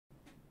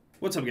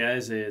What's up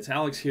guys, it's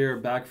Alex here,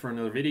 back for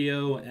another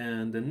video,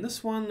 and in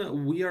this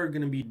one we are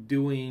going to be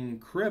doing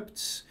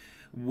crypts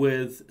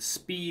with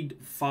speed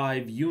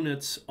 5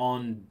 units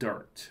on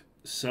dirt.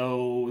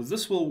 So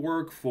this will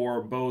work for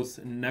both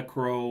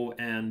Necro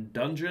and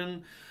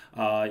Dungeon.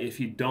 If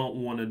you don't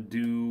want to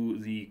do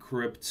the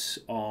crypts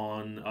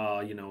on,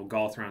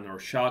 Galthran or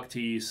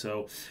Shakti,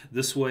 so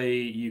this way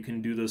you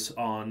can do this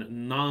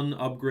on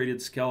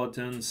non-upgraded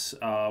skeletons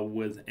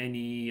with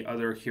any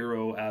other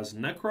hero as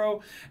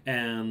Necro,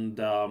 and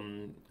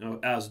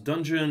as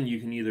Dungeon you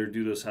can either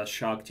do this as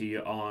Shakti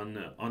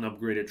on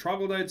unupgraded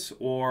troglodytes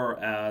or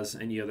as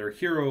any other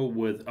hero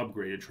with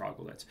upgraded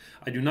troglodytes.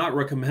 I do not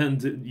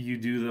recommend you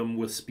do them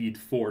with speed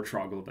 4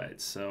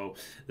 troglodytes, so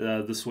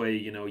this way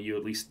you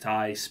at least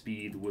tie speed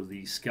with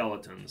the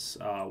skeletons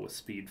with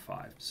speed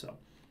 5.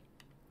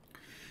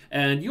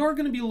 And you're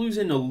going to be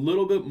losing a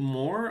little bit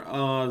more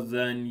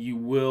than you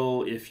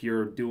will if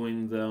you're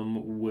doing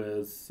them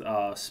with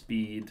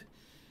speed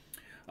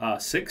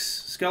 6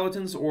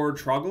 skeletons or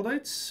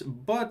troglodytes,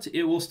 but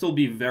it will still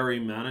be very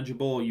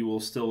manageable. You will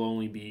still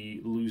only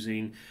be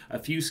losing a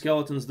few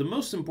skeletons. The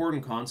most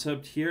important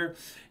concept here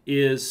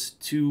is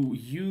to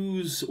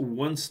use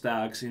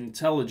 1-stacks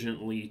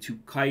intelligently to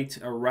kite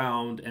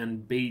around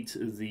and bait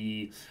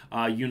the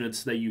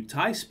units that you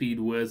tie speed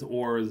with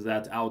or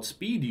that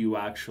outspeed you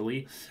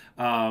actually,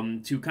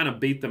 to kind of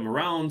bait them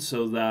around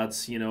so that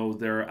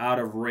they're out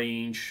of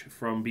range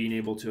from being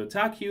able to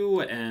attack you,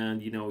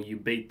 and you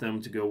bait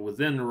them to go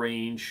within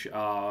range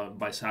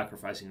by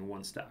sacrificing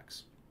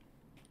 1-stacks.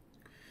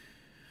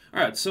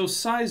 Alright, so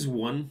size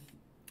 1.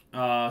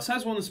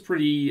 Size 1 is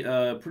pretty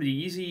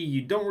easy.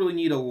 You don't really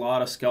need a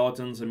lot of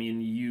skeletons. I mean,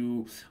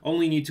 you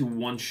only need to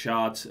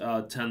one-shot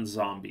 10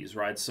 zombies,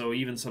 right? So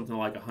even something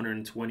like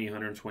 120,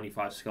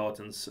 125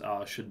 skeletons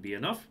should be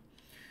enough.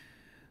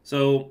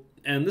 So,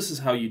 and this is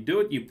how you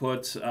do it. You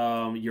put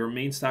your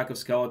main stack of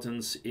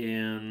skeletons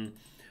in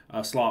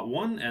slot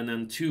 1 and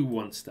then 2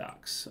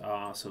 1-stacks.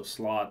 So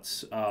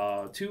slots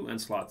 2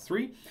 and slot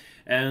 3.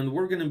 And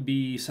we're going to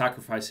be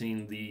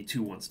sacrificing the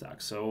 2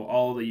 1-stacks. So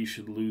all that you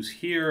should lose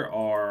here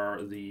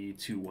are the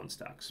 2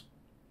 1-stacks.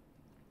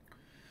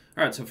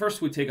 Alright, so first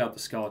we take out the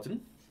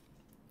skeleton.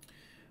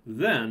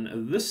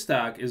 Then this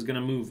stack is going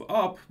to move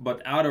up,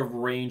 but out of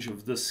range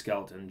of this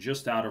skeleton,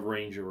 just out of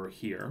range over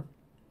here.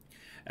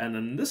 And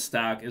then this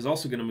stack is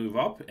also going to move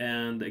up,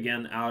 and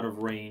again out of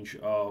range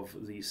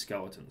of these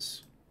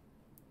skeletons.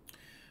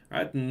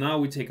 Alright, now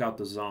we take out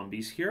the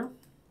zombies here.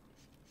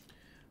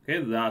 Okay,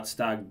 that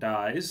stack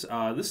dies.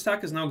 This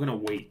stack is now going to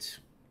wait.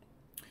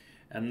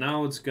 And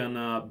now it's going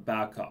to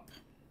back up.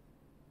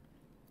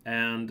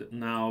 And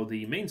now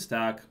the main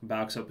stack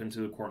backs up into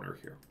the corner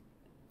here.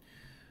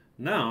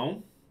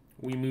 Now,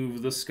 we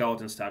move the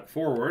skeleton stack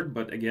forward,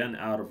 but again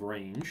out of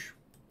range.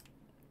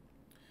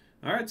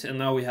 Alright, and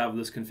now we have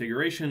this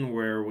configuration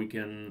where we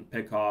can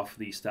pick off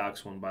the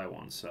stacks one by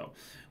one. So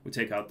we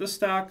take out this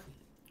stack,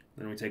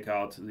 then we take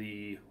out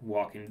the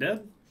Walking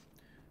Dead,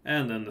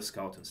 and then the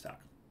skeleton stack.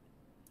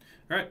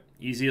 Alright,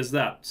 easy as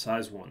that,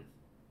 size 1.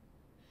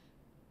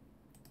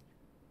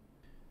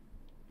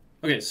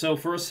 Okay, so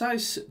for a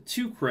size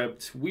 2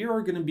 crypt, we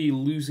are going to be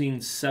losing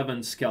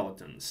 7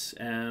 skeletons.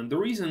 And the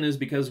reason is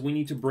because we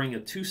need to bring a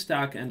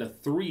 2-stack and a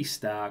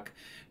 3-stack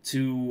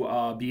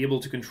to be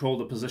able to control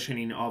the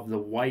positioning of the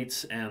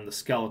whites and the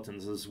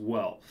skeletons as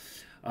well.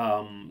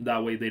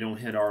 That way they don't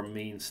hit our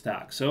main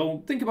stack.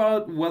 So think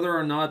about whether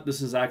or not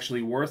this is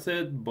actually worth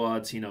it,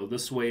 but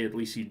this way at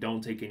least you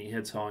don't take any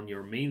hits on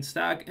your main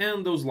stack,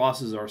 and those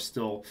losses are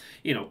still,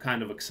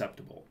 kind of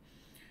acceptable.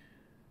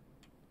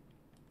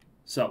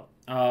 So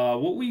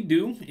what we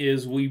do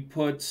is we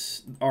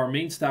put our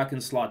main stack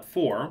in slot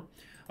 4,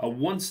 a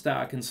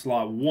 1-stack in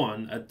slot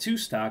 1, a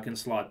 2-stack in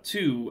slot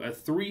 2, a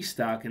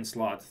 3-stack in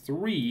slot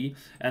 3,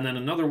 and then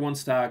another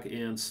 1-stack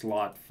in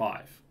slot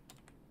 5.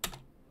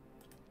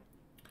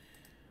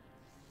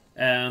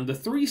 And the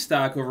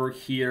 3-stack over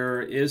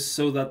here is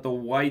so that the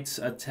whites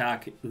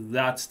attack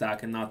that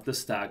stack and not this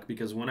stack,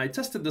 because when I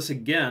tested this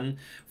again,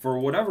 for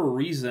whatever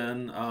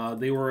reason,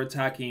 they were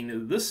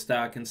attacking this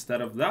stack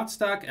instead of that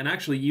stack, and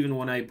actually even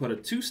when I put a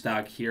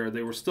 2-stack here,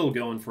 they were still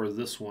going for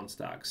this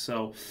 1-stack.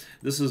 So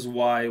this is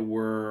why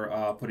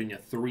we're putting a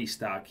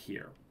 3-stack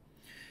here.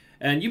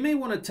 And you may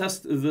want to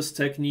test this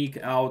technique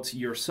out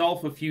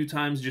yourself a few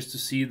times just to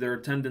see their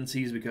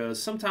tendencies,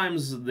 because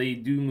sometimes they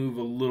do move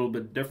a little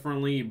bit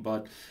differently,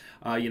 but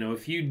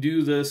if you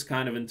do this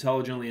kind of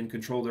intelligently and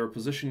control their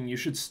position, you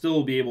should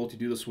still be able to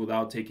do this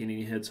without taking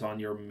any hits on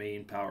your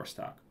main power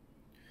stack.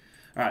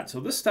 Alright,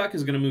 so this stack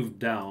is going to move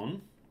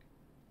down.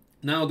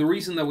 Now the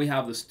reason that we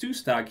have this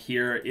 2-stack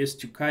here is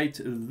to kite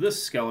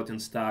this skeleton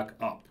stack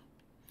up,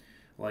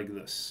 like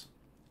this.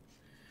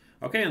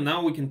 Okay, and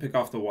now we can pick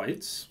off the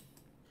whites.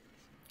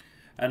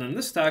 And then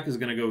this stack is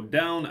going to go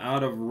down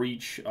out of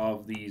reach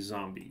of the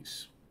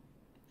zombies.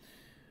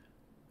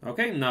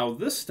 Okay, now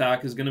this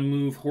stack is going to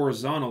move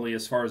horizontally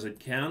as far as it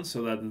can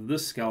so that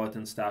this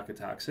skeleton stack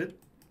attacks it.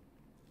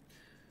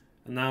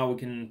 And now we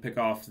can pick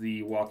off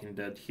the Walking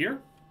Dead here.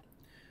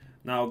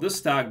 Now this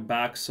stack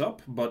backs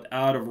up, but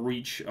out of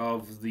reach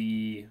of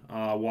the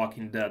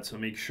Walking Dead, so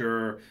make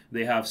sure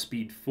they have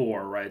speed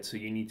 4, right? So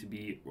you need to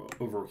be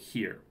over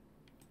here.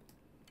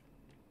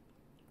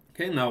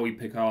 Okay, now we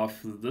pick off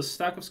this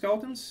stack of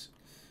skeletons.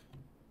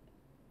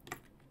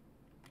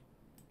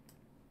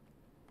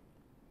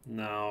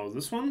 Now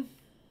this one.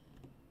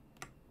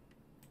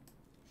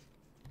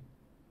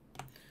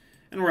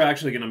 And we're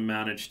actually going to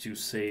manage to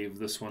save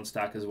this one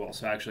stack as well.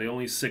 So actually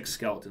only 6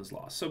 skeletons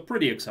lost. So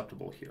pretty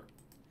acceptable here.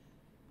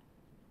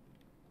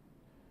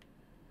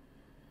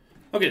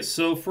 Okay,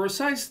 so for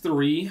size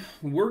 3,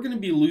 we're going to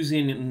be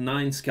losing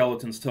 9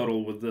 skeletons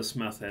total with this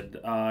method.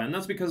 And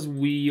that's because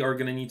we are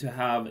going to need to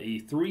have a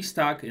 3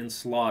 stack in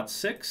slot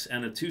 6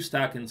 and a 2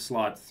 stack in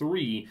slot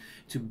 3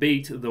 to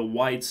bait the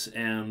whites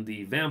and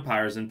the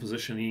vampires in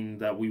positioning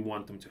that we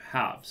want them to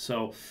have.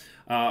 So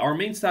our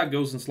main stack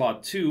goes in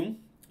slot 2.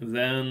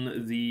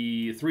 Then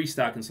the 3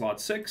 stack in slot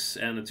 6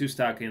 and the 2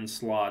 stack in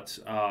slot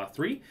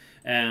 3,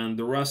 and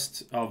the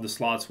rest of the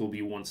slots will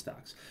be 1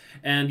 stacks.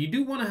 And you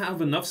do want to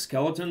have enough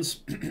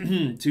skeletons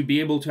to be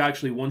able to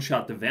actually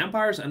one-shot the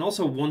vampires and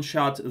also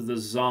one-shot the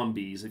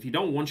zombies. If you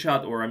don't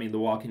one-shot, or I mean the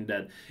Walking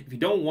Dead, if you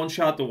don't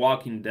one-shot the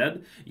Walking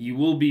Dead, you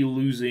will be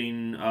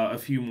losing a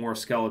few more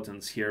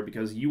skeletons here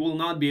because you will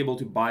not be able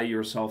to buy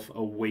yourself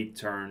a wait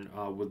turn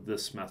with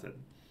this method.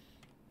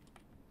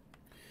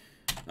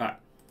 All right.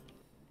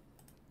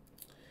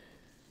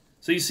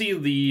 So you see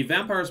the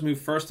vampires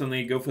move first and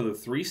they go for the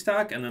 3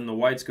 stack, and then the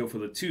whites go for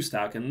the 2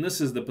 stack, and this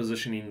is the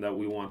positioning that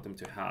we want them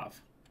to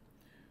have.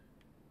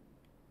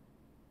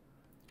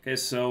 Okay,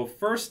 so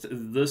first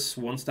this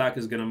 1 stack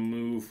is going to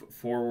move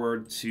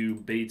forward to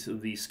bait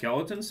the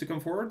skeletons to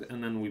come forward,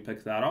 and then we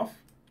pick that off.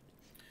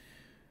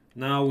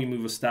 Now we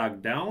move a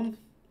stack down.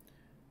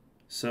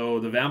 So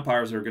the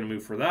vampires are going to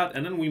move for that,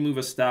 and then we move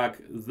a stack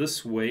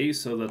this way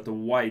so that the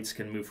whites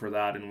can move for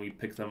that, and we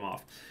pick them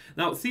off.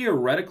 Now,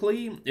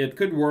 theoretically, it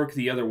could work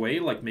the other way,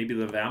 like maybe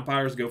the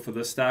vampires go for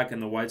this stack and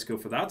the whites go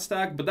for that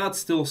stack, but that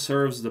still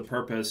serves the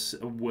purpose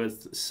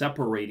with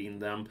separating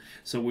them,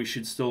 so we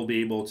should still be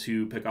able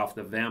to pick off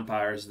the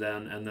vampires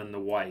then, and then the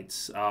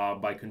whites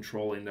by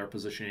controlling their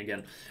position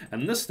again.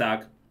 And this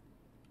stack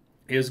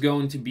is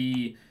going to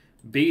be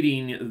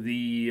baiting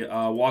the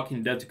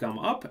Walking Dead to come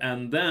up,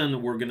 and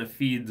then we're going to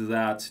feed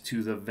that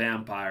to the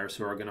vampires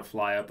who are going to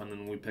fly up, and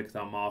then we pick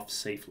them off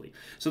safely.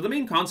 So the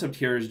main concept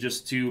here is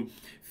just to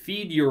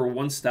feed your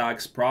 1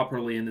 stacks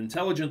properly and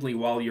intelligently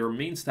while your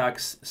main stack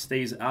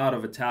stays out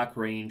of attack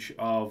range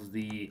of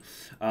the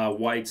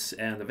whites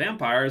and the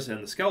vampires,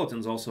 and the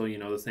skeletons also, you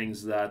know, the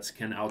things that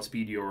can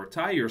outspeed you or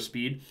tie your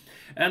speed.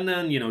 And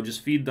then, you know,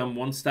 just feed them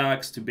 1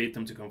 stacks to bait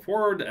them to come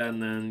forward, and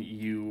then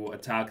you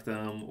attack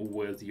them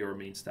with your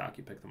main stack.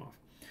 You pick them off.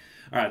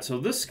 All right, so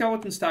this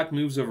skeleton stack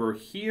moves over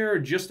here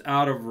just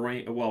out of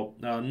range. Well,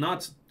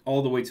 not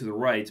all the way to the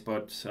right,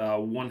 but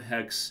 1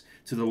 hex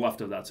to the left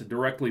of that, so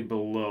directly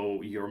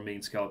below your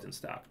main skeleton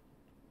stack.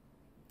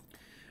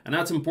 And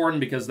that's important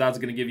because that's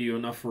going to give you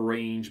enough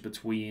range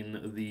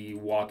between the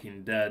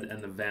Walking Dead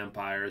and the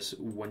vampires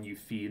when you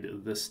feed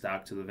this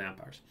stack to the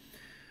vampires.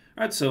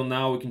 All right, so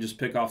now we can just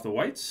pick off the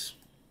whites.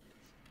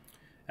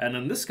 And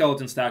then this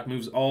skeleton stack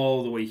moves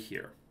all the way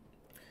here.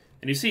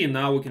 And you see,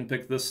 now we can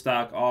pick this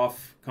stack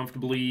off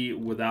comfortably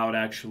without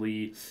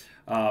actually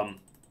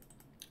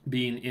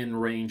being in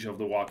range of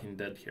the Walking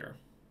Dead here.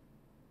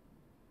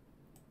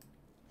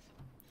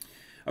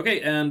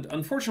 Okay, and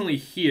unfortunately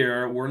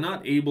here, we're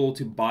not able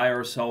to buy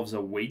ourselves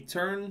a wait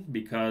turn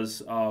because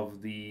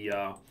of the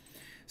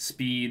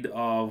speed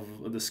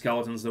of the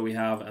skeletons that we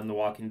have and the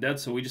Walking Dead,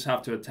 so we just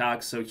have to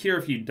attack. So here,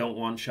 if you don't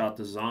one-shot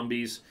the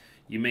zombies,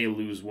 you may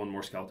lose 1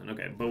 more skeleton.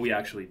 Okay, but we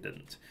actually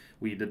didn't.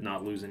 We did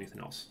not lose anything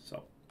else.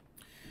 So,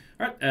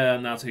 all right,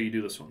 and that's how you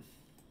do this one.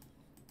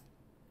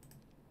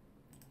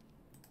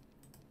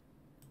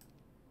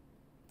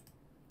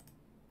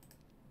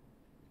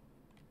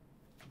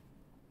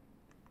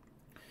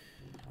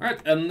 All right,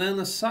 and then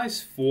the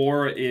size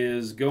 4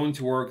 is going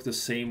to work the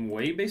same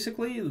way,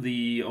 basically.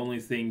 The only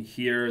thing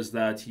here is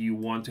that you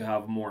want to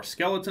have more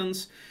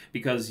skeletons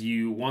because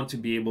you want to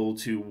be able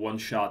to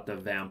one-shot the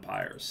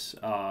vampires.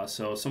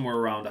 So somewhere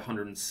around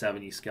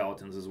 170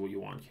 skeletons is what you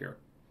want here.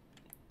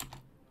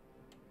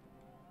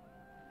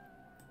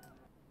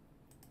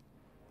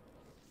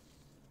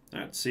 All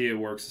right, see, it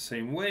works the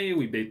same way.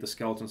 We bait the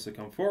skeletons to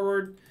come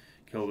forward,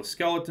 kill the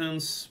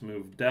skeletons,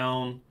 move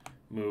down,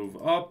 move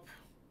up.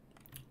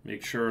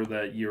 Make sure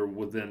that you're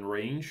within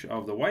range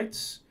of the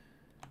whites.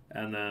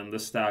 And then the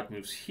stack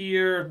moves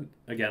here.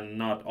 Again,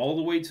 not all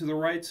the way to the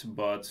right,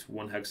 but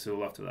 1 hex to the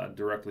left of that,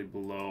 directly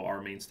below our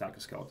main stack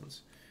of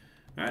skeletons.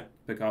 All right,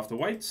 pick off the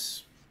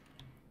whites.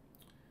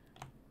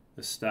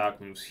 The stack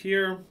moves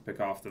here.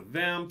 Pick off the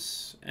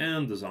vamps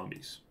and the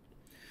zombies.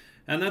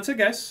 And that's it,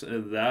 guys.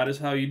 That is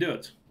how you do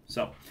it.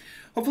 So,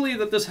 hopefully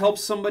that this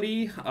helps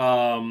somebody.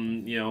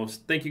 Thank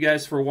you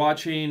guys for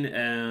watching,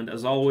 and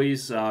as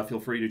always, feel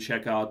free to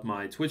check out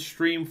my Twitch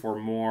stream for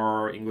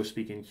more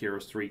English-speaking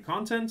Heroes 3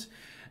 content.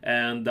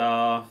 And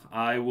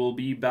I will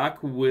be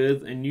back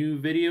with a new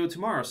video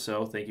tomorrow.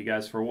 So thank you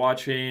guys for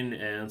watching,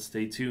 and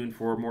stay tuned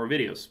for more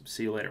videos.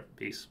 See you later.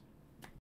 Peace.